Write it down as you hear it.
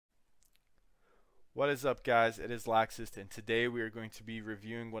What is up, guys? It is Laxist, and today we are going to be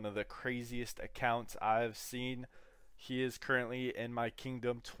reviewing one of the craziest accounts I've seen. He is currently in my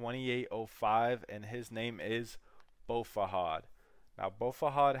kingdom 2805, and his name is FAHAD. Now,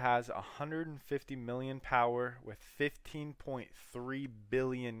 FAHAD has 150 million power with 15.3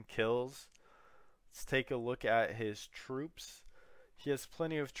 billion kills. Let's take a look at his troops. He has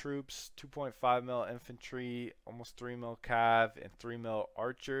plenty of troops, 2.5 mil infantry, almost 3 mil cav, and 3 mil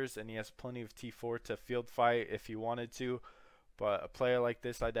archers, and he has plenty of T4 to field fight if he wanted to. But a player like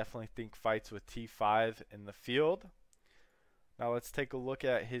this, I definitely think fights with T5 in the field. Now let's take a look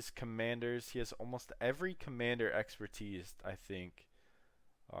at his commanders. He has almost every commander expertise, I think.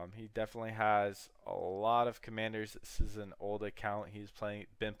 He definitely has a lot of commanders. This is an old account. He's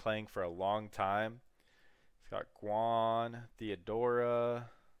been playing for a long time. He's got Guan, Theodora,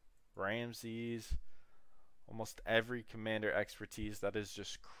 Ramses, almost every commander expertise. That is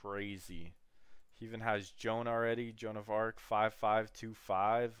just crazy. He even has Joan already, Joan of Arc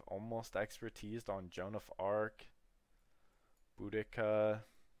 5525, almost expertise on Joan of Arc, Boudica,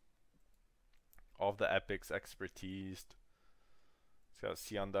 all of the epics expertise. He's got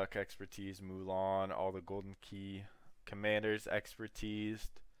Seonduck expertise, Mulan, all the golden key commanders expertise.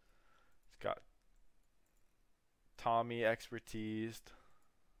 He's got Tommy expertise.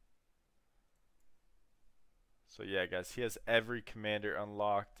 So yeah, guys, he has every commander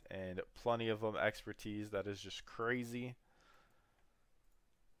unlocked and plenty of them expertise. That is just crazy.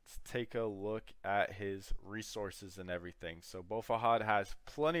 Let's take a look at his resources and everything. So FAHAD has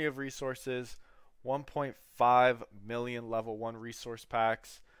plenty of resources. 1.5 million level 1 resource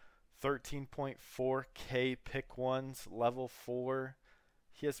packs, 13.4k pick ones, level 4.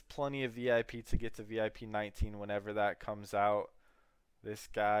 He has plenty of VIP to get to VIP 19 whenever that comes out. This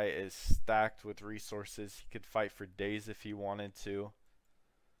guy is stacked with resources. He could fight for days if he wanted to.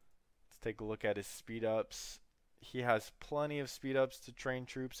 Let's take a look at his speed ups. He has plenty of speed ups to train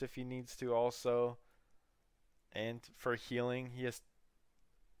troops if he needs to also. And for healing, he has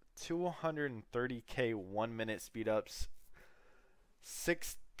 230k 1 minute speed ups,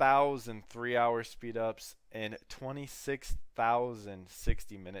 6,000 3-hour speed ups, and 26,000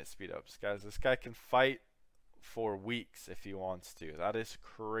 60-minute speed ups. Guys, this guy can fight for weeks if he wants to. That is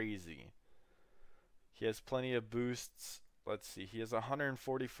crazy. He has plenty of boosts. Let's see, he has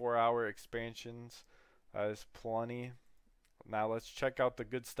 144-hour expansions. That is plenty. Now let's check out the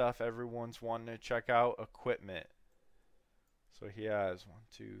good stuff everyone's wanting to check out. Equipment. So he has 1,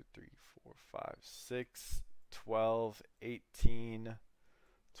 2, 3, 4, 5, 6, 12, 18,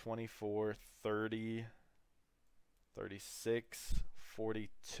 24, 30, 36,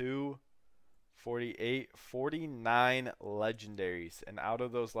 42, 48, 49 legendaries. And out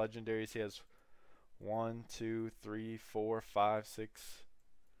of those legendaries, he has 1, 2, 3, 4, 5, 6,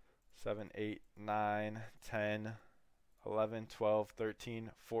 7, 8, 9, 10, 11, 12,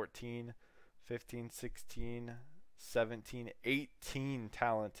 13, 14, 15, 16, 17, 18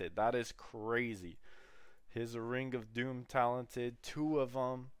 talented. That is crazy. His Ring of Doom talented, 2 of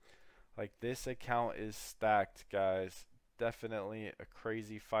them. Like, this account is stacked, guys. Definitely a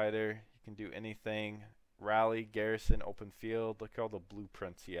crazy fighter. He can do anything. Rally, garrison, open field. Look at all the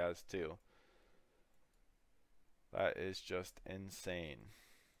blueprints he has too. That is just insane.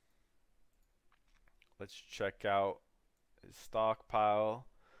 Let's check out his stockpile.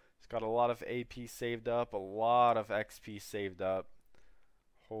 He's got a lot of AP saved up, a lot of XP saved up.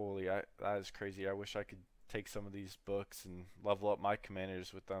 Holy, that is crazy. I wish I could take some of these books and level up my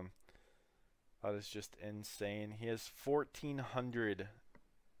commanders with them. That is just insane. He has 1,400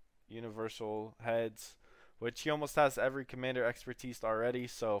 universal heads, which he almost has every commander expertise already.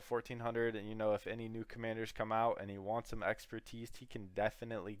 So 1,400, and you know, if any new commanders come out and he wants some expertise, he can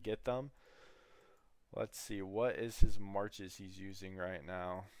definitely get them. Let's see, what is his marches he's using right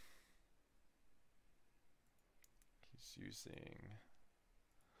now? He's using,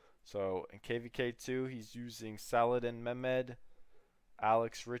 so in KVK2 he's using Saladin Mehmed,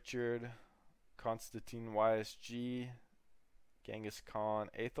 Alex Richard, Constantine YSG, Genghis Khan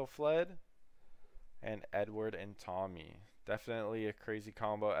Aethelfled, and Edward and Tommy. Definitely a crazy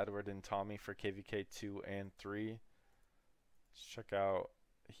combo, Edward and Tommy, for KVK2 and 3. Let's check out,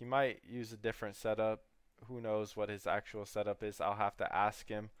 he might use a different setup. Who knows what his actual setup is? I'll have to ask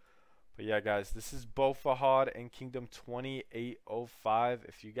him. But yeah, guys, this is FAHAD in Kingdom 2805.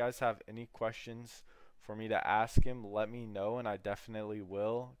 If you guys have any questions for me to ask him, let me know, and I definitely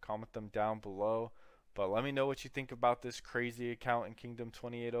will. Comment them down below. But let me know what you think about this crazy account in Kingdom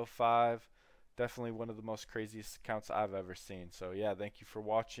 2805. Definitely one of the most craziest accounts I've ever seen. So yeah, thank you for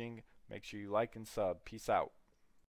watching. Make sure you like and sub. Peace out.